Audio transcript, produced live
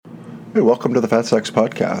Hey, welcome to the Fat Sex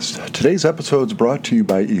Podcast. Today's episode is brought to you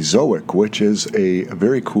by Ezoic, which is a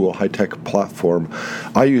very cool high-tech platform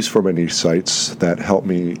I use for my niche sites that help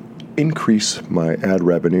me increase my ad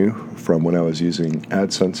revenue from when I was using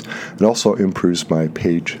AdSense, and also improves my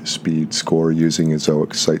page speed score using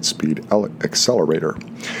Ezoic Site Speed Accelerator.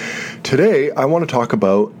 Today, I want to talk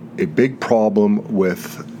about a big problem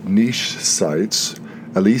with niche sites,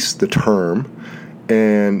 at least the term,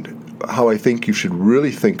 and how I think you should really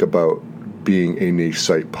think about being a niche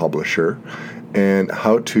site publisher, and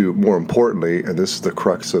how to, more importantly, and this is the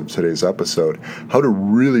crux of today's episode, how to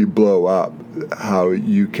really blow up, how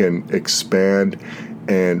you can expand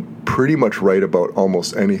and pretty much write about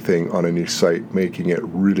almost anything on a niche site, making it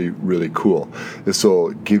really, really cool. This will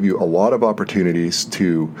give you a lot of opportunities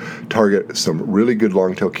to target some really good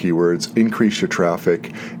long-tail keywords, increase your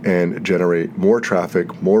traffic, and generate more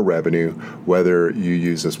traffic, more revenue, whether you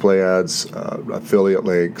use display ads, affiliate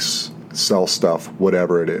links, sell stuff,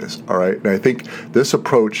 whatever it is. All right. And I think this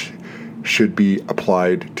approach should be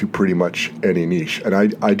applied to pretty much any niche. And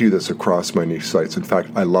I do this across my niche sites. In fact,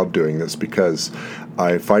 I love doing this because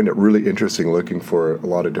I find it really interesting looking for a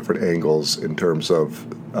lot of different angles in terms of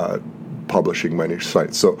publishing my niche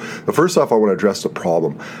sites. So first off, I want to address the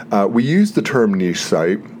problem. We use the term niche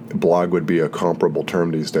site. Blog would be a comparable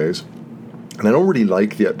term these days. And I don't really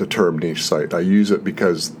like the term niche site. I use it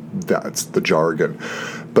because that's the jargon.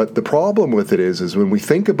 But the problem with it is when we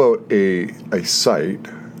think about a site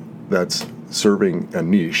that's serving a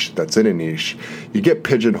niche, that's in a niche, you get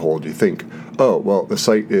pigeonholed. You think, oh, well, the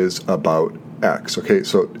site is about X. Okay,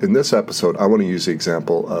 so in this episode, I want to use the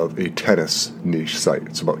example of a tennis niche site.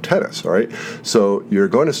 It's about tennis, all right? So you're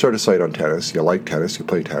going to start a site on tennis. You like tennis, you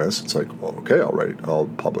play tennis. It's like, well, okay, I'll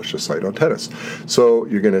publish a site on tennis. So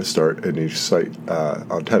you're going to start a niche site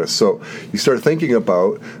on tennis. So you start thinking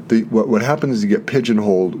about what happens is you get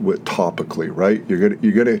pigeonholed with topically, right? You're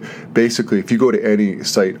going to basically, if you go to any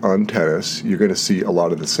site on tennis, you're going to see a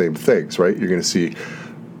lot of the same things, right? You're going to see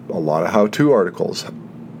a lot of how-to articles,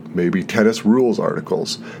 maybe tennis rules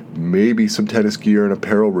articles, maybe some tennis gear and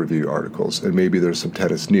apparel review articles, and maybe there's some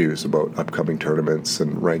tennis news about upcoming tournaments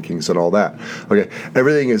and rankings and all that. Okay,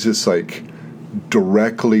 everything is just like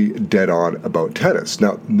directly dead on about tennis.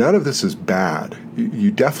 Now, none of this is bad.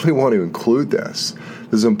 You definitely want to include this.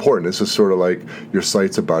 This is important. This is sort of like your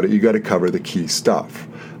site's about it. You got to cover the key stuff.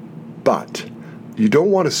 But you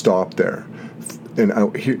don't want to stop there.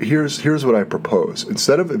 And here's what I propose.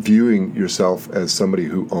 Instead of viewing yourself as somebody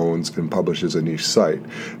who owns and publishes a niche site,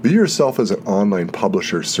 view yourself as an online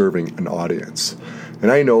publisher serving an audience.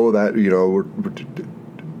 And I know that,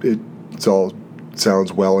 it's all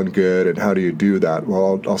sounds well and good, and how do you do that?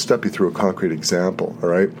 Well, I'll step you through a concrete example, all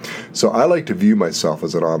right? So I like to view myself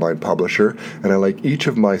as an online publisher, and I like each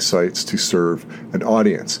of my sites to serve an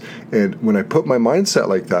audience. And when I put my mindset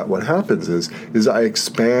like that, what happens is I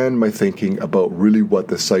expand my thinking about really what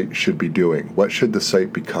the site should be doing. What should the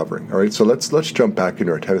site be covering? All right, so let's jump back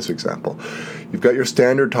into our tennis example. You've got your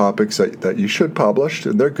standard topics that you should publish,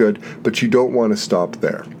 and they're good, but you don't want to stop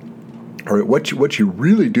there. All right, what you're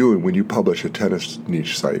really doing when you publish a tennis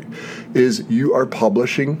niche site is you are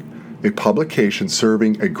publishing a publication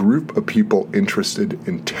serving a group of people interested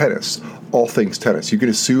in tennis, all things tennis. You can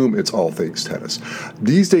assume it's all things tennis.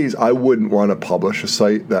 These days, I wouldn't want to publish a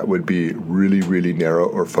site that would be really, really narrow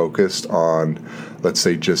or focused on, let's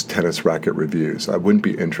say, just tennis racket reviews. I wouldn't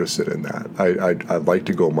be interested in that. I'd like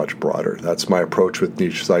to go much broader. That's my approach with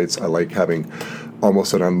niche sites. I like having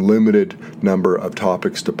almost an unlimited number of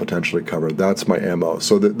topics to potentially cover. That's my MO.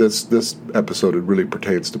 So this episode, it really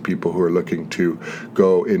pertains to people who are looking to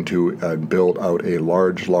go into and build out a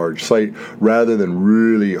large site rather than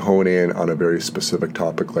really hone in on a very specific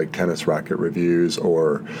topic like tennis racket reviews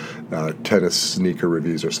or tennis sneaker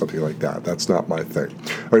reviews or something like that. That's not my thing.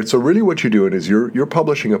 All right, so really what you're doing is you're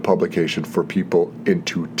publishing a publication for people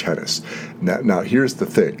into tennis. Now here's the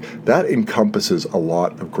thing. That encompasses a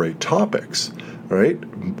lot of great topics. All right,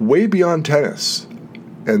 way beyond tennis.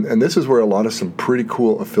 And this is where a lot of some pretty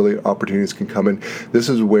cool affiliate opportunities can come in. This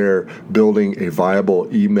is where building a viable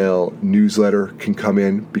email newsletter can come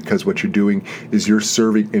in, because what you're doing is you're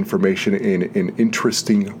serving information in an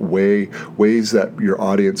interesting ways that your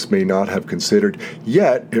audience may not have considered,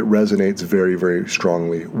 yet it resonates very, very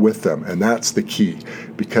strongly with them. And that's the key,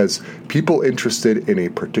 because people interested in a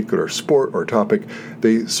particular sport or topic,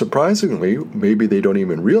 they surprisingly, maybe they don't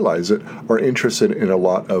even realize it, are interested in a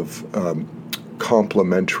lot of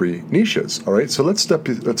complementary niches. All right, so let's step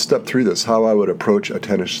through this. How I would approach a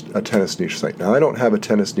tennis niche site. Now, I don't have a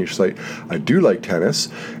tennis niche site. I do like tennis.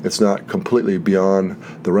 It's not completely beyond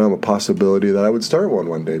the realm of possibility that I would start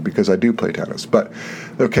one day because I do play tennis. But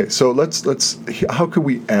okay, so let's. How could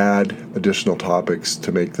we add additional topics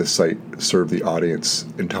to make this site serve the audience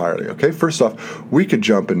entirely? Okay, first off, we could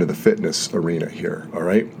jump into the fitness arena here. All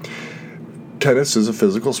right. Tennis is a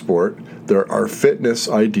physical sport. There are fitness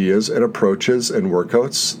ideas and approaches and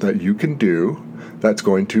workouts that you can do that's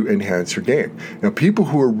going to enhance your game. Now, people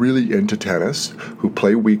who are really into tennis, who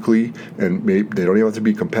play weekly, and they don't even have to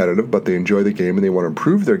be competitive, but they enjoy the game and they want to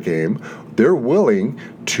improve their game, they're willing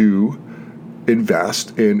to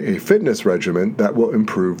invest in a fitness regimen that will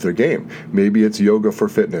improve their game. Maybe it's yoga for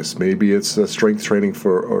fitness. Maybe it's strength training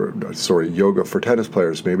yoga for tennis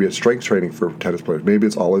players. Maybe it's strength training for tennis players. Maybe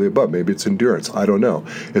it's all of the above. Maybe it's endurance. I don't know.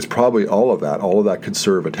 It's probably all of that. All of that could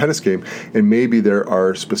serve a tennis game. And maybe there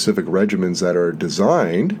are specific regimens that are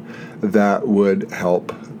designed that would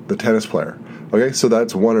help the tennis player. Okay, so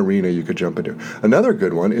that's one arena you could jump into. Another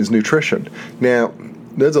good one is nutrition. Now,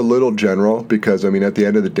 that's a little general because, at the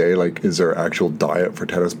end of the day, is there actual diet for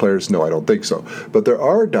tennis players? No, I don't think so. But there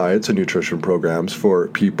are diets and nutrition programs for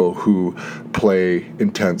people who play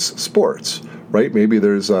intense sports, right? Maybe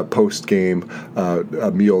there's a post-game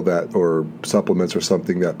a meal or supplements or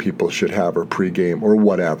something that people should have, or pre-game or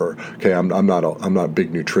whatever. Okay, I'm not a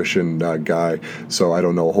big nutrition guy, so I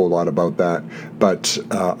don't know a whole lot about that. But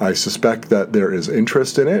I suspect that there is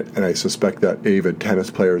interest in it, and I suspect that avid tennis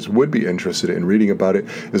players would be interested in reading about it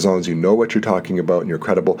as long as you know what you're talking about and you're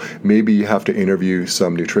credible. Maybe you have to interview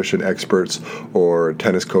some nutrition experts or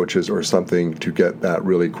tennis coaches or something to get that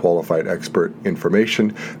really qualified expert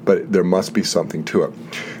information, but there must be something to it.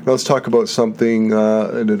 Now let's talk about something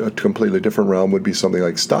in a completely different realm. Would be something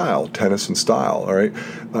like style, tennis and style. All right,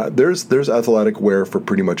 there's athletic wear for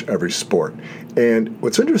pretty much every sport, and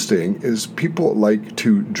what's interesting is people like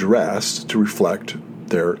to dress to reflect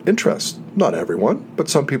their interests. Not everyone, but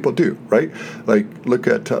some people do, right? Like, look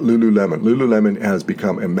at Lululemon. Lululemon has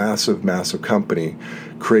become a massive, massive company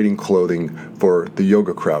creating clothing for the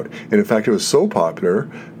yoga crowd. And in fact, it was so popular,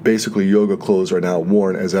 basically yoga clothes are now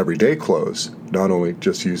worn as everyday clothes, not only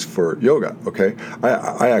just used for yoga, okay?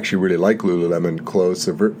 I actually really like Lululemon clothes.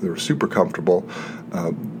 They're super comfortable.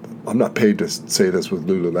 I'm not paid to say this with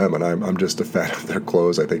Lululemon. I'm just a fan of their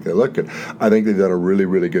clothes. I think they look good. I think they've done a really,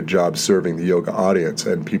 really good job serving the yoga audience,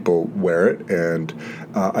 and people wear it. And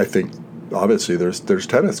I think obviously there's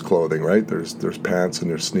tennis clothing, right? There's pants and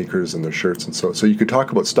there's sneakers and there's shirts and so you could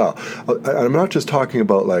talk about style. I'm not just talking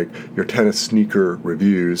about like your tennis sneaker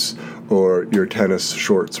reviews or your tennis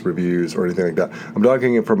shorts reviews or anything like that. I'm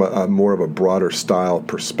talking it from a more of a broader style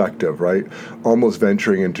perspective, right? Almost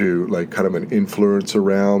venturing into like kind of an influencer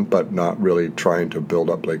realm, but not really trying to build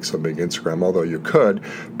up like some big Instagram, although you could,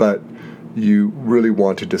 but you really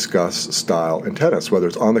want to discuss style in tennis, whether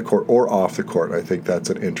it's on the court or off the court. I think that's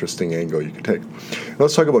an interesting angle you can take. Now,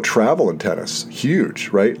 let's talk about travel in tennis. Huge,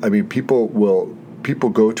 right? People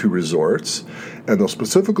go to resorts, and they'll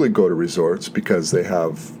specifically go to resorts because they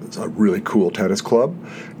have a really cool tennis club,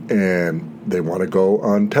 and they want to go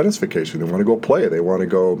on tennis vacation. They want to go play. They want to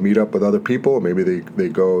go meet up with other people. Maybe they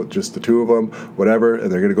go just the two of them, whatever,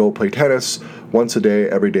 and they're going to go play tennis once a day,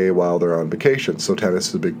 every day while they're on vacation. So tennis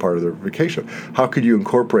is a big part of their vacation. How could you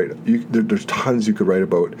incorporate it? There's tons you could write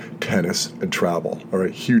about tennis and travel. All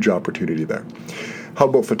right, huge opportunity there. How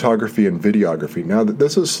about photography and videography? Now,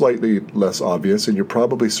 this is slightly less obvious, and you're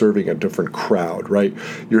probably serving a different crowd, right?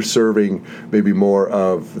 You're serving maybe more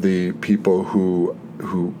of the people who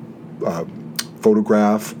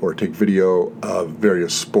photograph or take video of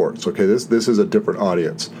various sports. Okay, this is a different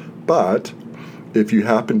audience. But if you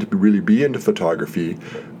happen to really be into photography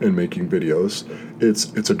and making videos,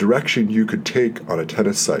 it's a direction you could take on a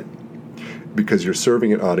tennis site, because you're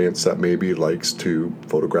serving an audience that maybe likes to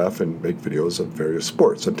photograph and make videos of various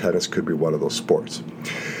sports, and tennis could be one of those sports.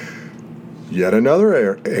 Yet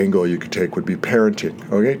another angle you could take would be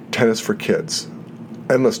parenting. Okay, tennis for kids,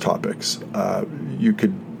 endless topics. You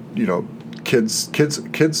could, kids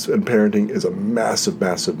and parenting is a massive,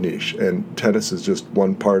 massive niche, and tennis is just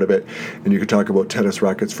one part of it. And you could talk about tennis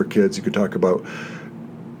rackets for kids. You could talk about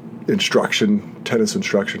tennis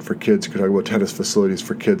instruction for kids. You could talk about tennis facilities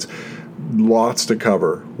for kids. Lots to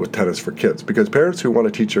cover with tennis for kids, because parents who want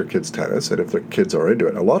to teach their kids tennis, and if their kids are into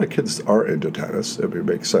it, a lot of kids are into tennis. It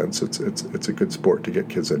makes sense. It's a good sport to get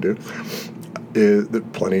kids into. There's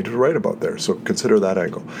plenty to write about there. So consider that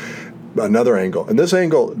angle. Another angle, and this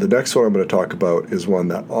angle, the next one I'm going to talk about, is one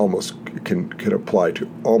that almost can apply to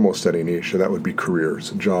almost any niche, and that would be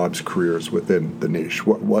careers, jobs, careers within the niche.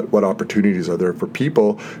 What opportunities are there for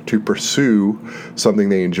people to pursue something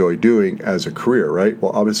they enjoy doing as a career, right?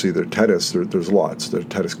 Well, obviously, there's lots. There's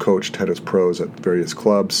tennis coach, tennis pros at various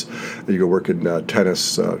clubs. You go work in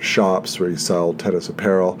tennis shops where you sell tennis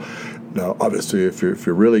apparel. Now, obviously, if you're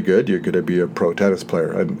really good, you're going to be a pro tennis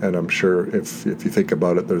player, and I'm sure if you think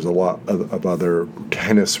about it, there's a lot of other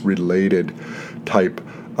tennis-related type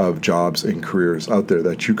of jobs and careers out there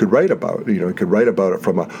that you could write about. You could write about it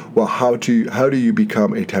from how do you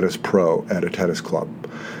become a tennis pro at a tennis club,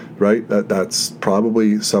 right? That's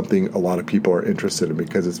probably something a lot of people are interested in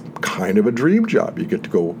because it's kind of a dream job. You get to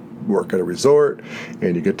go work at a resort,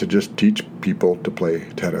 and you get to just teach people to play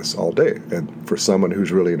tennis all day. And for someone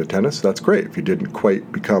who's really into tennis, that's great. If you didn't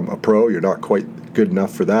quite become a pro, you're not quite good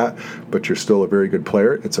enough for that, but you're still a very good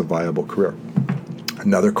player, it's a viable career.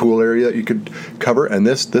 Another cool area that you could cover, and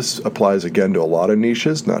this applies again to a lot of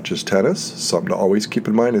niches, not just tennis, something to always keep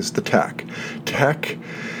in mind is the tech. Tech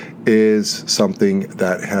is something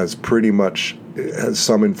that has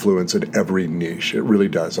some influence in every niche. It really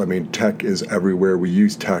does. I mean, tech is everywhere. We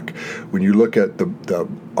use tech. When you look at the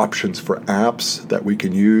options for apps that we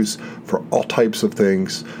can use for all types of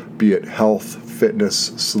things, be it health, fitness,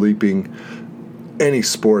 sleeping, any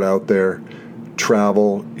sport out there,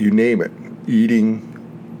 travel, you name it, eating,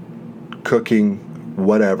 cooking,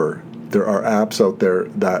 whatever. There are apps out there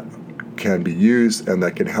that can be used and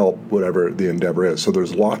that can help whatever the endeavor is. So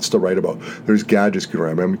there's lots to write about. There's gadgets you can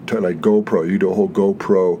write. I mean, like GoPro, you do a whole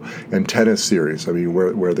GoPro and tennis series. I mean,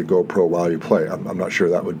 where the GoPro while you play. I'm not sure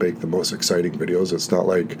that would make the most exciting videos. It's not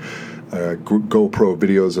like GoPro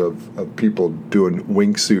videos of people doing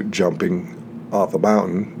wingsuit jumping off a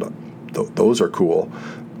mountain. Those are cool.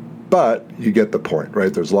 But you get the point,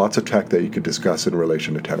 right? There's lots of tech that you could discuss in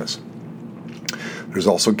relation to tennis. There's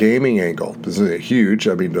also gaming angle. This is huge.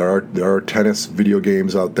 I mean, there are tennis video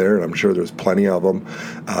games out there, and I'm sure there's plenty of them.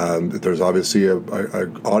 There's obviously a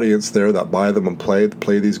audience there that buy them and play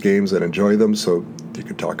these games and enjoy them. So you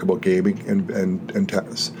can talk about gaming and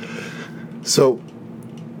tennis. So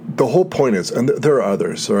the whole point is, and there are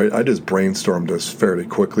others. All right, I just brainstormed this fairly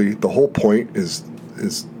quickly. The whole point is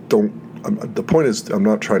don't. The point is, I'm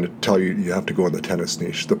not trying to tell you have to go in the tennis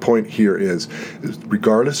niche. The point here is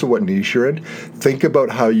regardless of what niche you're in, think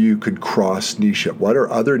about how you could cross niche it. What are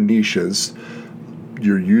other niches,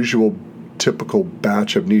 your usual typical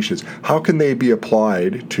batch of niches, how can they be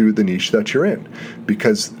applied to the niche that you're in?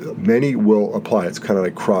 Because many will apply. It's kind of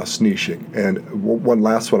like cross-niching. And one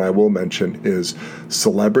last one I will mention is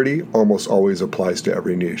celebrity almost always applies to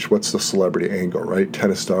every niche. What's the celebrity angle, right?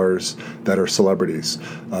 Tennis stars that are celebrities,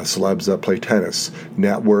 celebs that play tennis,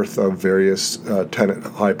 net worth of various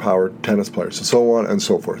high-powered tennis players, and so on and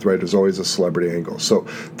so forth, right? There's always a celebrity angle. So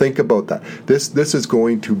think about that. This is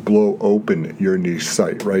going to blow open your niche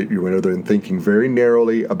site, right? Rather than thinking very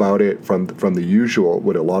narrowly about it from the usual,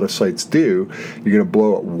 what a lot of sites do, you're going to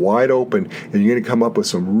blow it wide open, and you're going to come up with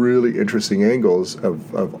some really interesting angles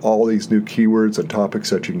of all these new keywords and topics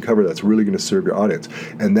that you can cover that's really going to serve your audience.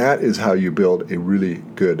 And that is how you build a really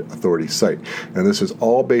good authority site. And this is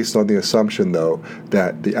all based on the assumption, though,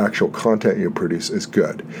 that the actual content you produce is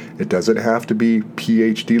good. It doesn't have to be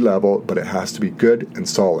PhD level, but it has to be good and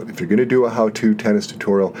solid. If you're going to do a how-to tennis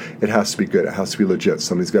tutorial, it has to be good. It has to be legit.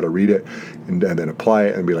 Somebody's got to read it and then apply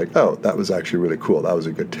it and be like, oh, that was actually really cool. That was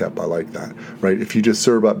a good tip. I like that, right? If you just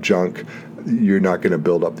serve up junk, you're not going to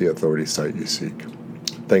build up the authority site you seek.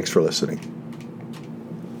 Thanks for listening.